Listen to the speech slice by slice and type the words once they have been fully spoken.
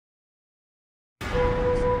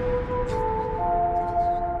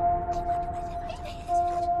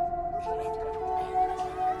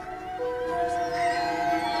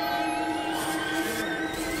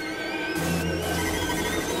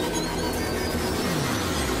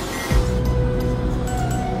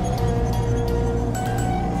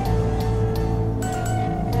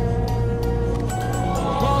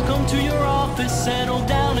office, settle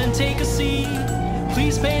down and take a seat.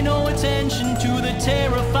 Please pay no attention to the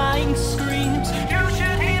terrifying screams. You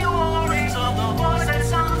should hear the warnings of the voice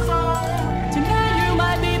that's on the phone. Tonight you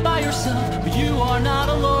might be by yourself, but you are not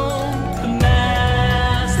alone. The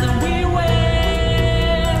masks that we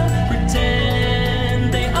wear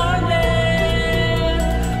pretend they are there,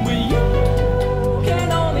 but you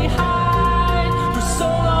can only hide for so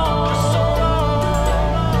long.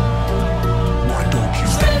 Why don't you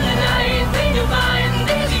spend the night, think of mine,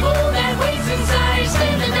 there's evil that waits inside.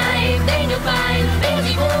 Spend the night, think of mine, there's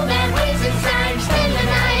evil that waits inside. Spend the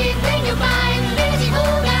night, think of mine, there's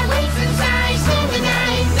evil that waits inside. Spend the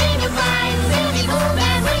night, think of mine, there's evil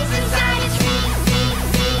that waits inside. It's me.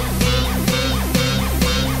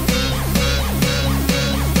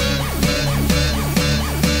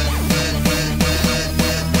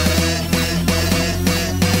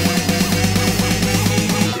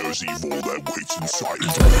 There's evil that waits inside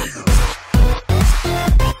of me.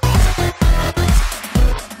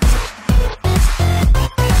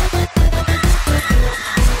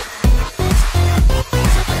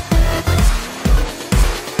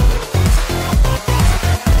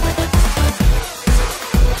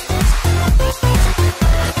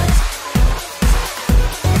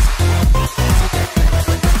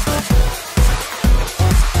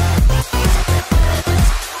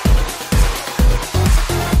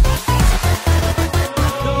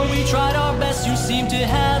 Though we tried our best, you seem to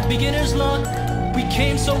have beginner's luck. We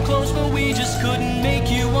came so close, but we just couldn't make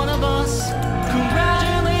you one of us.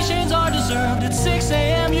 Congratulations are deserved. At 6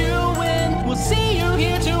 a.m. you win. We'll see you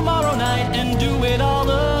here tomorrow night and do it all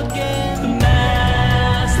again. The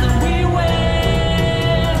masks that we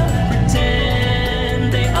wear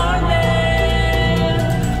pretend they are there,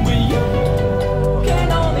 but you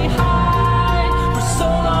can only hide for so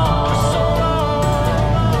long.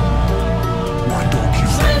 Why don't you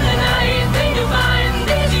Spend the night, think of mine,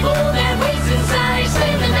 there's evil that waits inside.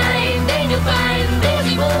 Spend the night, think of mine, there's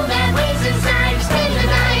evil that waits inside. Spend the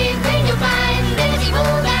night, think of mine, there's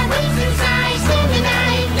evil that waits inside. Spend the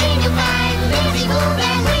night, think of mine, there's evil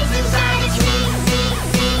that waits inside. It's me.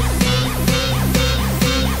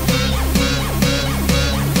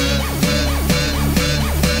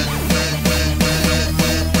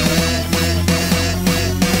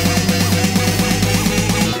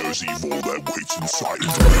 There's evil that waits inside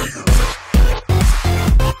of me.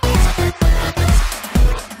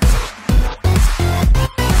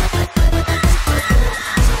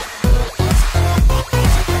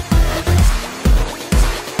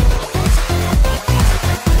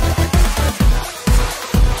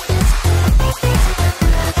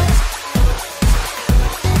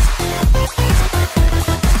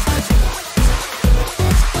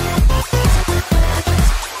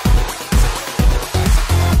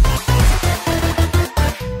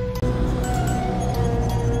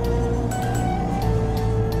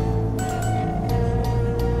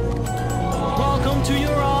 Welcome to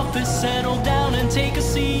your office, settle down and take a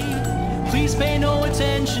seat. Please pay no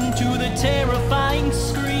attention to the terrifying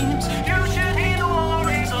screams. You should hear the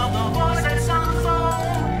warnings of the voice that's on the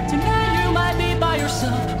phone. Tonight you might be by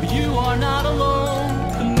yourself, but you are not alone.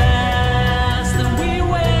 The masks that we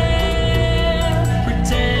wear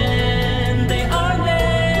pretend they are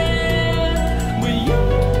there, but you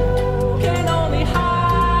can only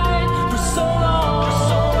hide for so long.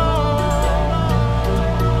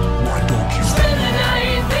 Why don't you Spend the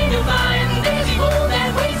night, think of mine, there's evil that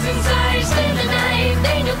waits inside. Spend the night,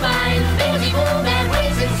 think of mine, there's evil that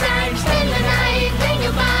waits inside. Spend the night, think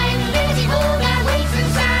of mine, there's evil that waits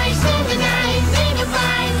inside. Spend the night, think of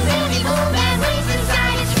mine, there's evil that waits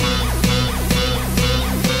inside. It's me.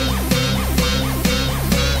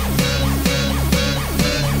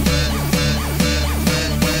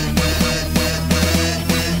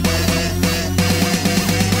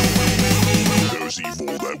 There's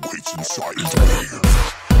evil that waits inside of me.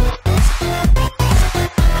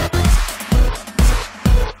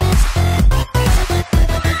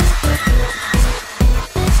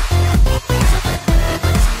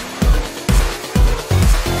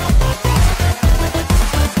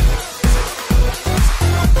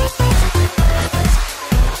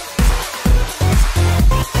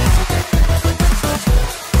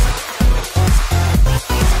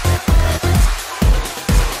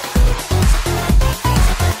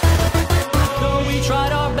 Though we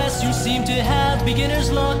tried our best, you seem to have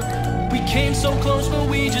beginner's luck. We came so close, but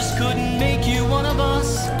we just couldn't make you one of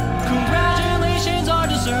us. Congratulations are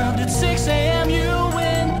deserved. At 6 a.m. you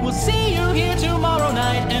win. We'll see you here tomorrow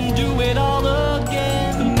night and do it all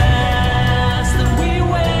again. The masks that we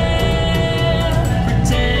wear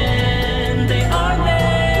pretend they are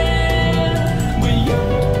there, but you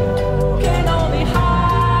can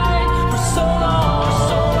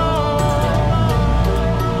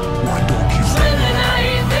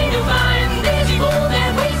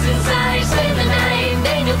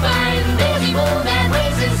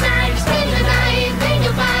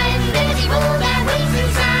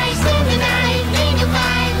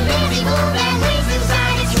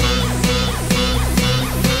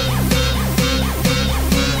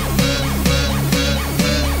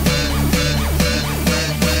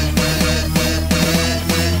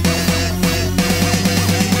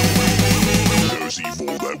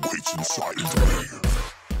that waits inside of me.